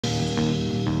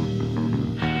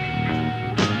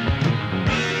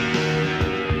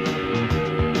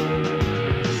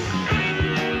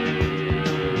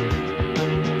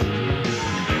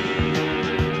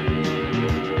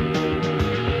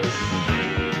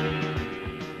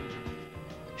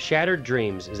Shattered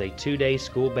Dreams is a 2-day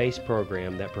school-based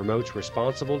program that promotes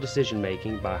responsible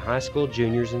decision-making by high school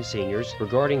juniors and seniors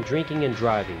regarding drinking and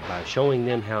driving by showing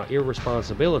them how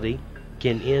irresponsibility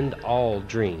can end all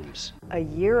dreams. A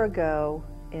year ago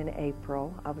in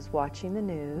April, I was watching the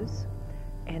news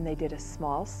and they did a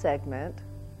small segment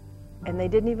and they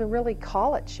didn't even really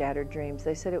call it Shattered Dreams.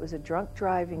 They said it was a drunk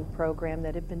driving program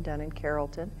that had been done in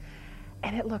Carrollton.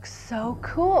 And it looked so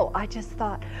cool. I just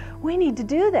thought, we need to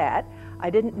do that. I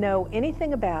didn't know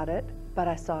anything about it, but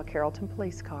I saw a Carrollton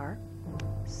police car.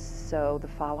 So the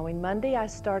following Monday, I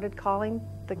started calling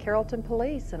the Carrollton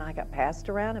police, and I got passed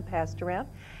around and passed around.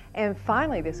 And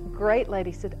finally, this great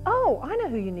lady said, oh, I know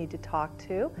who you need to talk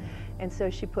to. And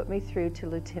so she put me through to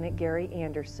Lieutenant Gary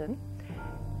Anderson.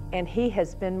 And he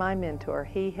has been my mentor.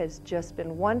 He has just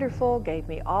been wonderful, gave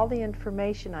me all the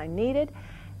information I needed,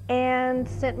 and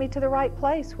sent me to the right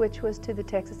place, which was to the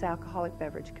Texas Alcoholic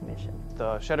Beverage Commission.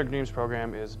 The Shattered Dreams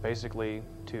program is basically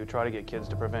to try to get kids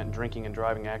to prevent drinking and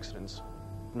driving accidents,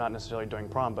 not necessarily during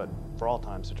prom, but for all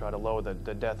times, to try to lower the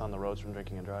death on the roads from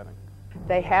drinking and driving.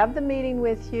 They have the meeting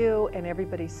with you, and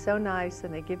everybody's so nice,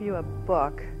 and they give you a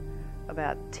book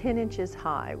about 10 inches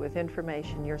high with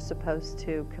information you're supposed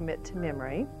to commit to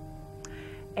memory.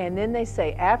 And then they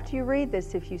say, after you read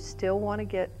this, if you still want to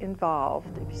get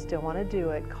involved, if you still want to do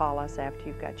it, call us after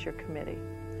you've got your committee.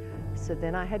 So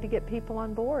then I had to get people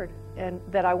on board, and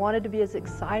that I wanted to be as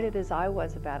excited as I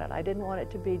was about it. I didn't want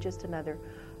it to be just another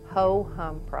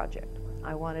ho-hum project.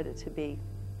 I wanted it to be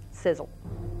sizzle.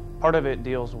 Part of it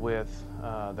deals with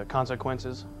the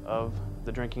consequences of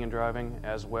the drinking and driving,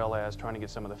 as well as trying to get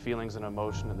some of the feelings and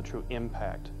emotion and the true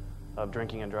impact of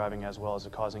drinking and driving, as well as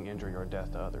causing injury or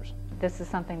death to others. This is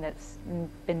something that's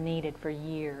been needed for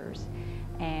years,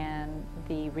 and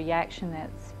the reaction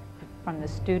that's from the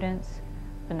students,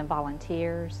 from the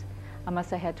volunteers. I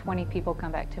must have had 20 people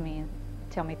come back to me and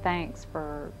tell me thanks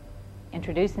for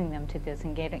introducing them to this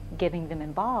and getting them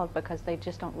involved, because they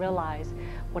just don't realize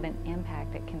what an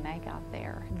impact it can make out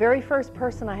there. Very first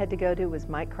person I had to go to was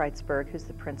Mike Kreitzberg, who's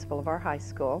the principal of our high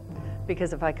school,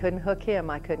 because if I couldn't hook him,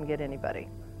 I couldn't get anybody.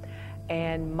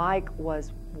 And Mike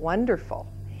was wonderful.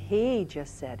 He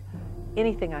just said,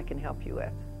 anything I can help you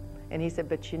with. And he said,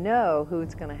 but you know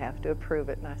who's going to have to approve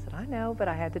it. And I said, I know, but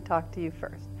I had to talk to you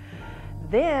first.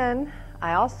 Then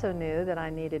I also knew that I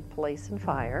needed police and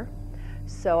fire.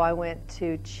 So I went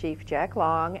to Chief Jack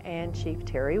Long and Chief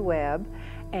Terry Webb,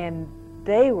 and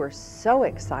they were so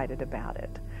excited about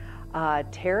it.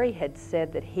 Terry had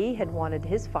said that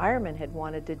his firemen had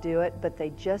wanted to do it, but they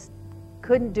just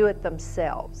couldn't do it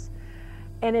themselves.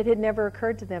 And it had never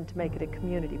occurred to them to make it a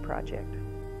community project.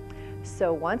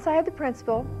 So once I had the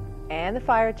principal and the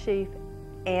fire chief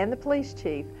and the police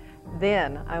chief,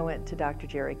 then I went to Dr.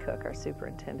 Jerry Cook, our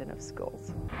superintendent of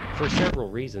schools. For several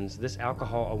reasons, this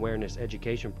alcohol awareness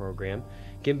education program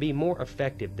can be more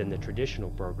effective than the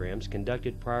traditional programs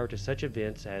conducted prior to such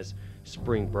events as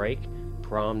spring break,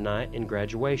 prom night, and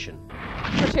graduation.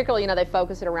 Particularly, they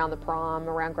focus it around the prom,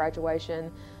 around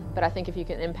graduation, but I think if you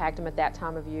can impact them at that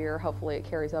time of year, hopefully it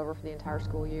carries over for the entire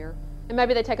school year. And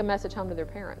maybe they take a message home to their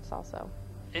parents also.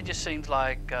 It just seems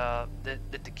like that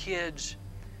the kids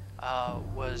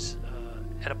was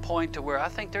at a point to where I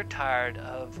think they're tired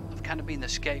of kind of being the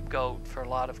scapegoat for a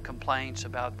lot of complaints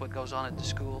about what goes on at the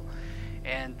school.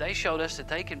 And they showed us that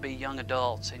they can be young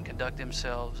adults and conduct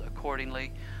themselves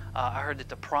accordingly. I heard that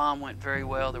the prom went very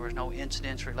well. There was no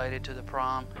incidents related to the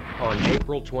prom. On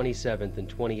April 27th and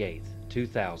 28th,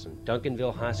 2000,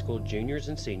 Duncanville High School juniors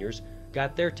and seniors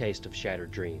got their taste of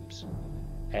Shattered Dreams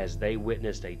as they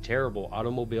witnessed a terrible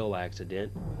automobile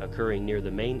accident occurring near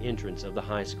the main entrance of the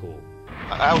high school.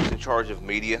 I was in charge of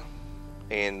media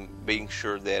and being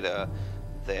sure that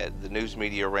that the news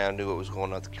media around knew what was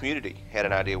going on. The community had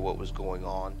an idea what was going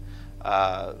on.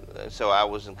 So I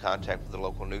was in contact with the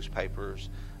local newspapers,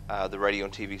 the radio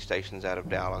and TV stations out of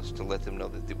Dallas, to let them know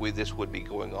that this would be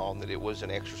going on, that it was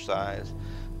an exercise,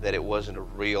 that it wasn't a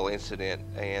real incident,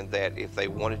 and that if they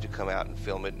wanted to come out and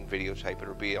film it and videotape it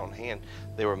or be on hand,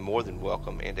 they were more than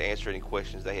welcome, and to answer any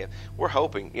questions they have. We're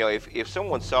hoping, if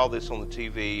someone saw this on the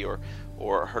TV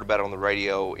or heard about it on the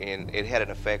radio and it had an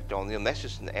effect on them, that's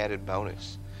just an added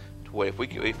bonus to what if we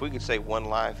could save one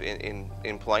life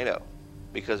in Plano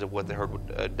because of what they heard what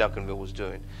Duncanville was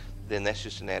doing, then that's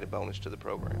just an added bonus to the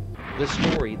program. The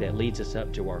story that leads us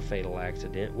up to our fatal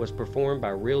accident was performed by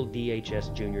real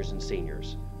DHS juniors and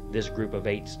seniors. This group of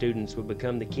 8 students would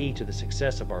become the key to the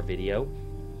success of our video.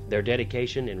 Their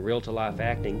dedication and real-to-life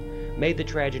acting made the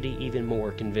tragedy even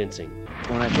more convincing.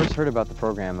 When I first heard about the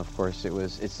program, of course,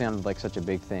 it sounded like such a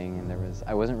big thing, and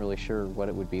I wasn't really sure what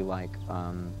it would be like,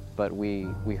 but we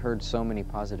heard so many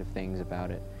positive things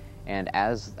about it. And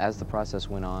as the process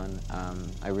went on,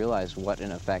 I realized what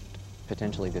an effect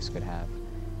potentially this could have.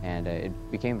 And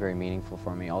it became very meaningful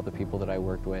for me. All the people that I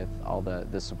worked with, all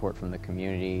the support from the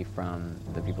community, from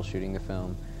the people shooting the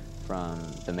film, from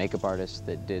the makeup artists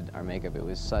that did our makeup, it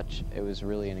was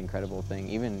really an incredible thing.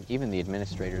 Even the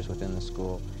administrators within the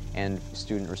school and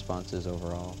student responses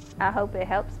overall. I hope it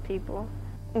helps people.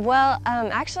 Well,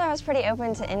 actually I was pretty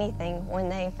open to anything when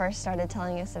they first started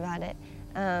telling us about it.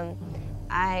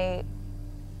 I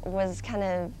was kind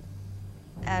of,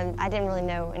 I didn't really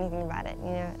know anything about it.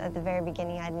 You know, at the very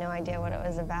beginning I had no idea what it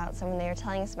was about, so when they were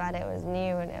telling us about it, it was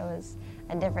new and it was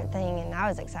a different thing, and I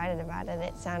was excited about it.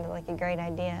 It sounded like a great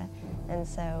idea, and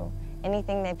so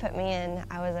anything they put me in,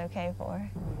 I was okay for.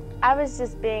 I was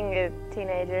just being a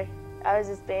teenager. I was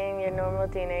just being your normal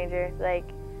teenager. Like,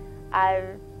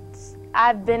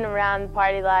 I've been around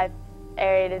party life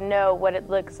area to know what it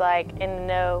looks like and to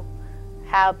know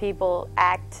how people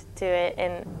act to it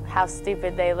and how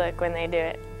stupid they look when they do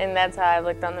it. And that's how I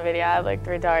looked on the video. I looked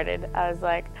retarded. I was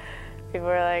like, people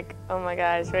were like, oh my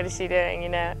gosh, what is she doing, you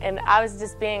know? And I was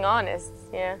just being honest,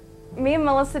 you know? Me and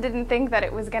Melissa didn't think that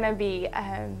it was going to be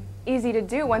easy to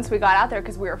do once we got out there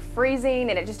because we were freezing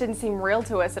and it just didn't seem real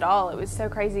to us at all. It was so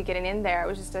crazy getting in there. It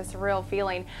was just a surreal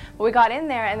feeling. But we got in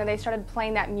there and then they started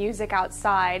playing that music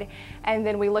outside, and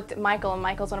then we looked at Michael, and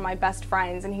Michael's one of my best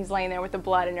friends, and he's laying there with the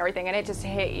blood and everything, and it just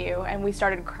hit you, and we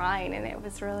started crying, and it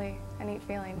was really a neat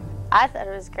feeling. I thought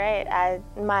it was great.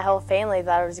 My whole family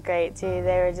thought it was great too.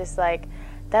 They were just like,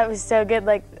 that was so good.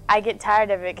 Like, I get tired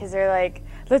of it because they're like,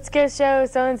 let's go show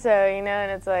so-and-so, you know,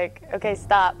 and it's like, okay,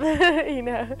 stop, you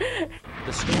know.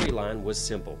 The storyline was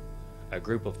simple. A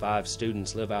group of 5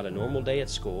 students live out a normal day at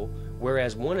school,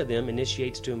 whereas one of them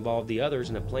initiates to involve the others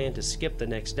in a plan to skip the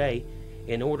next day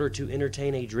in order to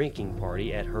entertain a drinking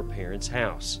party at her parents'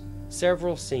 house.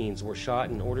 Several scenes were shot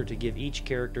in order to give each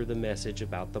character the message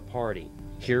about the party.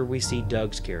 Here we see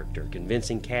Doug's character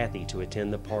convincing Kathy to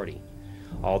attend the party.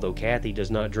 Although Kathy does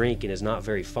not drink and is not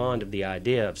very fond of the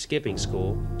idea of skipping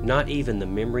school, not even the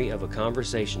memory of a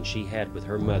conversation she had with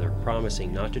her mother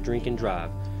promising not to drink and drive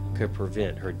could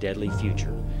prevent her deadly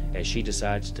future as she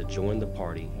decides to join the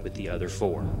party with the other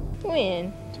 4.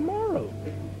 When? Tomorrow.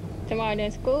 Tomorrow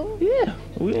in school? Yeah,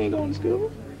 we ain't going to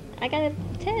school. I got a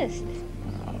test.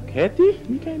 Oh, Kathy,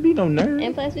 you can't be no nerd.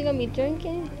 And plus we gonna be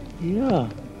drinking? Yeah.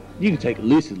 You can take a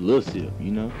little sip,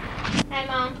 you know. Hey,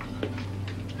 Mom.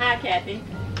 Hi, Kathy.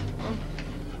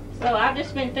 So I've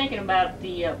just been thinking about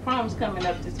the prom's coming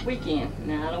up this weekend.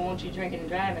 Now, I don't want you drinking and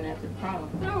driving after the prom.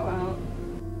 No, I won't.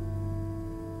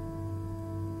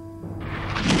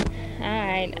 All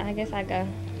right, I guess I go.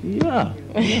 Yeah.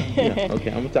 Okay,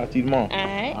 I'm going to talk to you tomorrow. All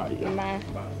right. Yeah.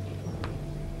 Bye.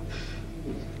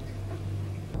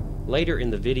 Later in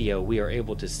the video, we are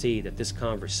able to see that this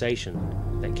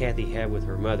conversation that Kathy had with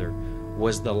her mother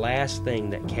was the last thing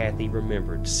that Kathy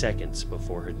remembered seconds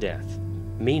before her death.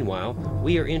 Meanwhile,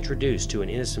 we are introduced to an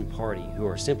innocent party who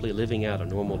are simply living out a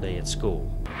normal day at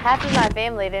school. Half of my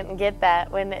family didn't get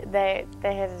that when they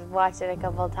had watched it a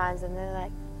couple of times, and they're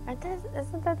like,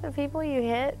 isn't that the people you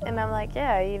hit? And I'm like,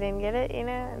 yeah, you didn't get it, you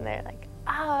know? And they're like,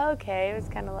 oh, okay. It was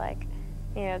kind of like,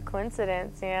 you know,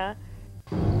 coincidence, you know?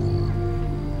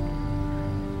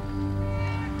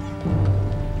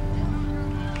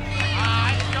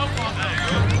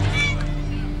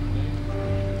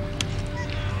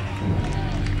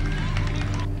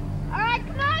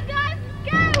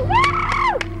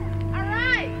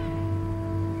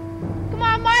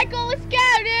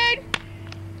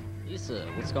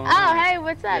 What's going on? Oh, hey,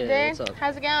 what's up, yeah, dude? What's up?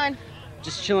 How's it going?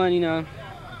 Just chilling, you know.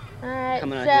 Alright,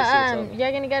 Coming out here to see what's up.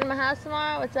 you're gonna go to my house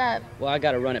tomorrow? What's up? Well, I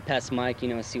gotta run it past Mike, you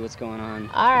know, see what's going on.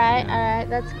 Alright,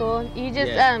 that's cool. You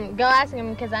just go ask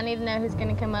him because I need to know who's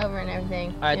gonna come over and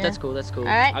everything. Alright, yeah? that's cool.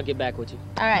 Alright. I'll get back with you.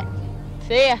 Alright.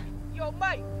 See ya. Yo,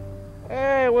 Mike.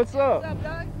 Hey, what's up? What's up,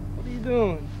 dog? What are you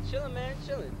doing? Chilling, man,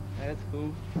 chilling. That's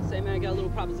cool. Say, man, I got a little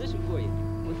proposition for you.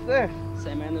 What's that?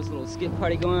 Say, man, there's a little skip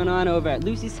party going on over at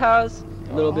Lucy's house.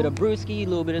 A little bit of brewski, a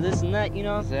little bit of this and that, you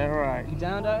know? Is that right? You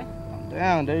down, dog? I'm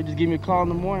down, dude. Just give me a call in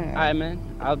the morning. All right, man.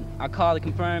 I'll call to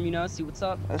confirm, you know, see what's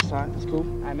up. That's fine. That's cool.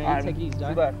 All right, man. Take it easy,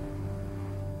 dog. Bye.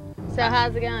 So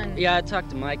how's it going? Yeah, I talked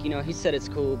to Mike, you know, he said it's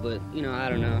cool, but, you know, I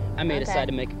don't know. I may decide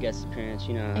to make a guest appearance,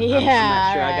 you know. Yeah, I'm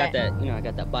not sure. right. I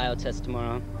got that bio test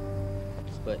tomorrow.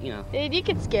 But, you know. Dude, you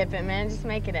could skip it, man. Just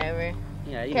make it over.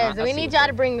 Yeah, you Because know, we need y'all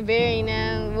to bring the beer, you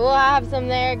know. We'll have some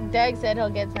there. Doug said he'll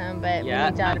get some, but yeah,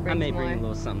 we need y'all to bring I may some bring more. a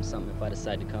little something if I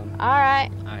decide to come. All right.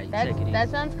 All right, That's, take it easy. that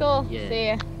sounds cool. Yeah. See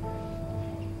ya.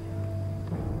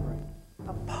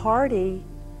 A party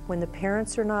when the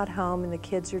parents are not home and the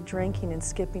kids are drinking and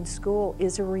skipping school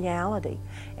is a reality.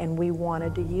 And we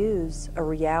wanted to use a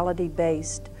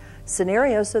reality-based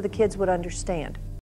scenario so the kids would understand.